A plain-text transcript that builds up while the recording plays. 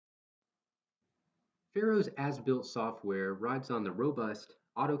Faro's AsBuilt software rides on the robust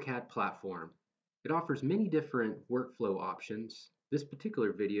AutoCAD platform. It offers many different workflow options. This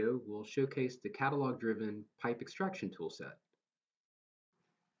particular video will showcase the catalog-driven pipe extraction toolset.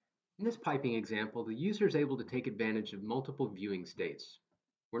 In this piping example, the user is able to take advantage of multiple viewing states.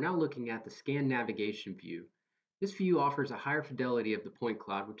 We're now looking at the scan navigation view. This view offers a higher fidelity of the point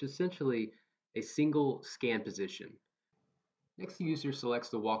cloud, which is essentially a single scan position. Next, the user selects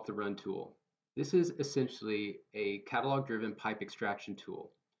the Walk the Run tool. This is essentially a catalog-driven pipe extraction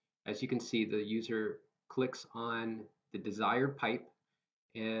tool. As you can see, the user clicks on the desired pipe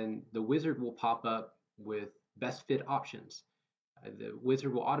and the wizard will pop up with best fit options. The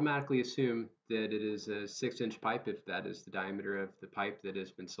wizard will automatically assume that it is a 6-inch pipe if that is the diameter of the pipe that has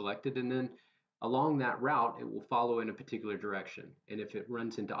been selected, and then along that route it will follow in a particular direction. And if it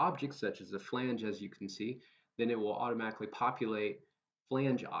runs into objects such as a flange, as you can see, then it will automatically populate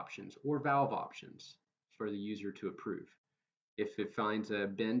flange options or valve options for the user to approve. If it finds a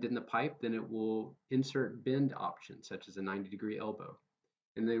bend in the pipe, then it will insert bend options such as a 90-degree elbow.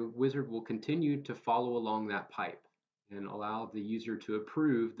 And the wizard will continue to follow along that pipe and allow the user to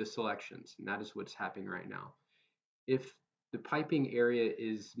approve the selections. And that is what's happening right now. If the piping area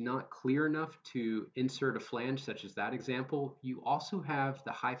is not clear enough to insert a flange, such as that example, you also have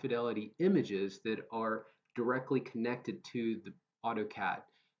the high fidelity images that are directly connected to the AutoCAD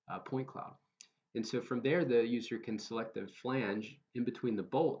point cloud. And so from there, the user can select the flange in between the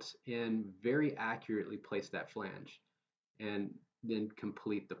bolts and very accurately place that flange and then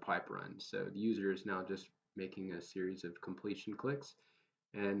complete the pipe run. So the user is now just making a series of completion clicks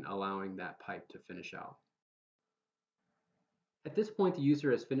and allowing that pipe to finish out. At this point, the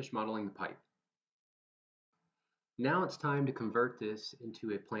user has finished modeling the pipe. Now it's time to convert this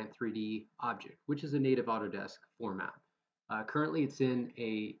into a Plant 3D object, which is a native Autodesk format. Currently it's in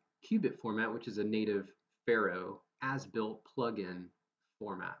a Qubit format, which is a native Faro AsBuilt plugin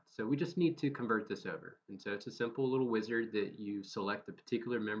format. So we just need to convert this over. And so it's a simple little wizard that you select the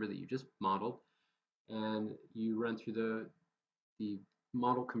particular member that you just modeled, and you run through the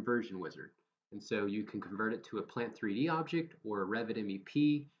model conversion wizard. And so you can convert it to a Plant 3D object or a Revit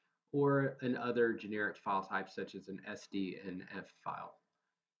MEP or an other generic file type such as an SD and F file.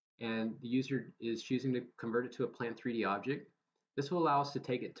 And the user is choosing to convert it to a Plant 3D object. This will allow us to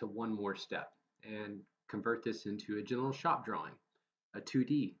take it to one more step and convert this into a general shop drawing, a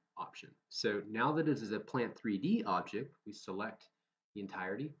 2D option. So now that it is a Plant 3D object, we select the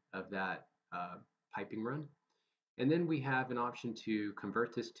entirety of that piping run. And then we have an option to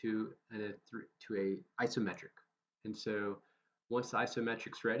convert this to a isometric. And so once the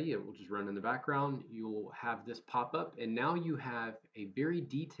isometric's ready, it will just run in the background. You'll have this pop up, and now you have a very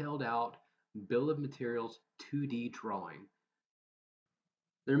detailed out bill of materials 2D drawing.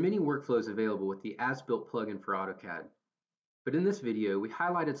 There are many workflows available with the AsBuilt plugin for AutoCAD. But in this video, we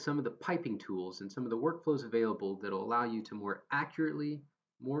highlighted some of the piping tools and some of the workflows available that will allow you to more accurately,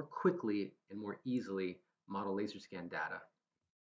 more quickly, and more easily model laser scan data.